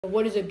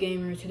What is up,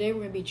 gamers? Today we're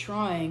going to be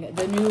trying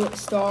the new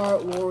Star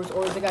Wars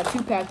Oreos. I got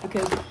 2 packs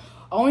because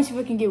I want to see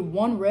if I can get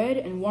 1 red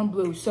and 1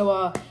 blue.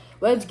 So,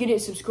 let's get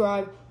it.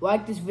 Subscribe,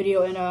 like this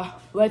video, and,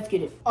 let's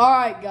get it.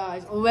 Alright,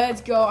 guys,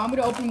 let's go. I'm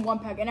going to open 1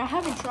 pack, and I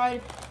haven't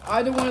tried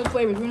either one of the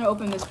flavors. We're going to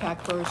open this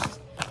pack first.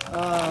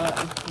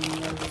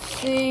 Let's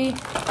see.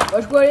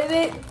 Which one is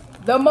it?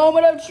 The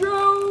moment of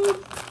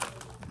truth!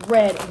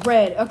 Red,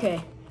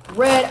 okay.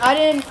 Red, I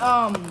didn't,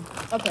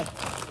 okay.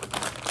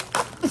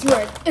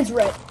 It's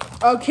red.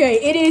 Okay,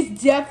 it is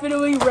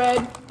definitely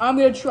red. I'm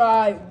gonna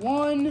try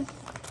 1,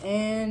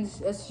 and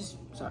let's just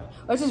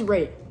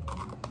rate it.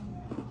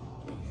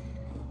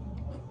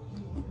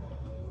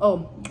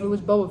 Oh, it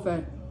was Boba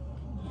Fett.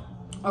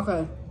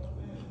 Okay,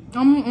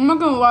 I'm not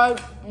gonna lie,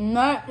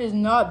 that is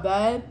not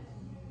bad,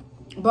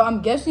 but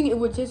I'm guessing it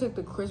would taste like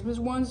the Christmas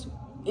ones,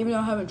 even though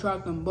I haven't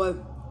tried them. But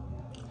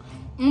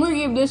I'm gonna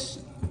give this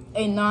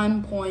a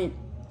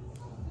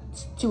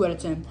 9.2 out of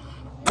 10.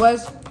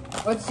 Let's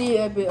see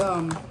if it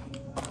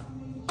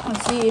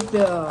Let's see if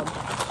the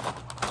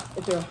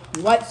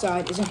white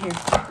side is in here.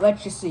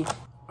 Let's just see.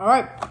 All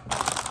right,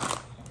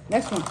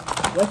 next one.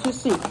 Let's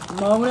just see.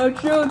 Moment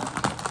of truth.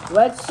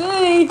 Let's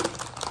see.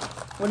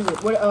 What is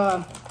it?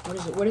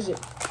 What is it?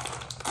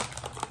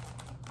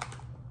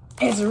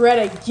 It's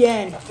red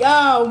again.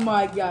 Oh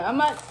my god. I'm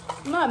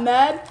not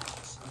mad,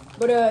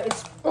 but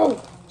it's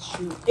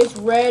it's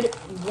red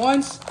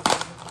once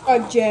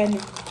again.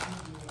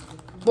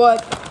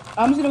 But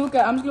I'm just gonna look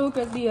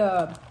at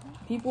the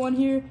people in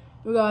here.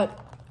 We got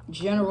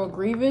General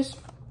Grievous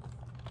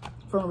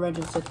from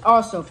Revenge.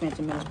 Also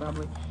Phantom Menace,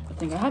 probably. I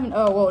think I haven't.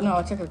 Oh well, no,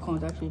 I checked the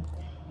clones actually.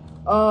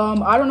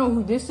 I don't know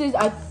who this is.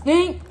 I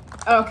think.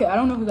 Okay, I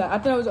don't know who that. I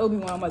thought it was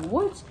Obi-Wan. I'm like,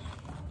 what?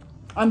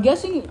 I'm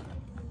guessing.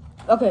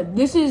 Okay,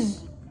 this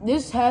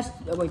has.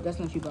 Oh wait, that's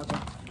not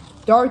Chewbacca.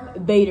 Darth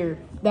Vader.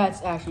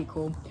 That's actually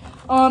cool.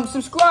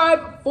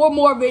 Subscribe for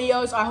more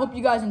videos. I hope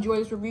you guys enjoy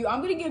this review.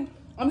 I'm gonna give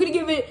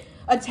it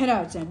a 10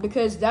 out of 10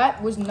 because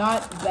that was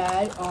not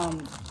bad.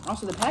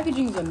 Also the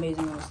packaging is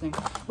amazing on this thing,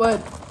 but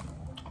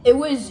it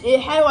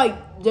had like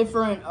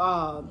different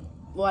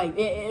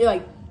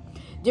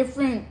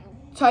different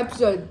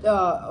types of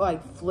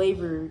like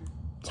flavor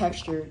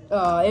texture.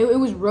 It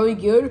was really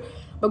good.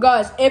 But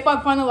guys, if I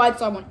find the light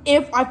side one,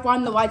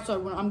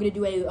 I'm gonna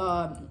do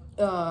a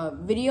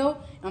video.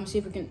 I'm gonna see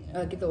if we can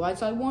get the light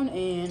side one,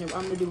 and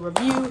I'm gonna do a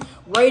review,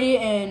 rate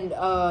it, and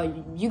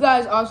you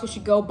guys also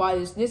should go buy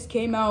this. This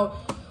came out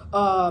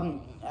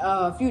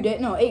a few days,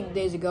 no, 8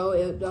 days ago.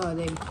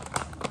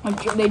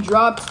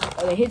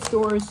 They hit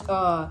stores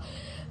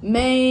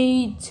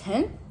May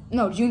 10th,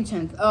 no, June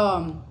 10th.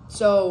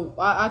 So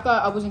I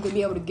thought I wasn't gonna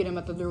be able to get them.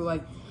 I thought they were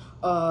like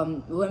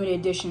limited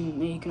edition,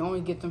 and you can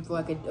only get them for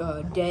like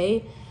a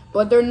day,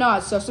 but they're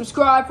not. So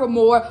subscribe for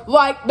more,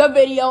 like the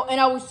video, and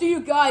I will see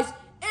you guys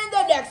in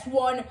the next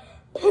one.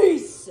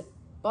 Peace.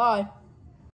 Bye.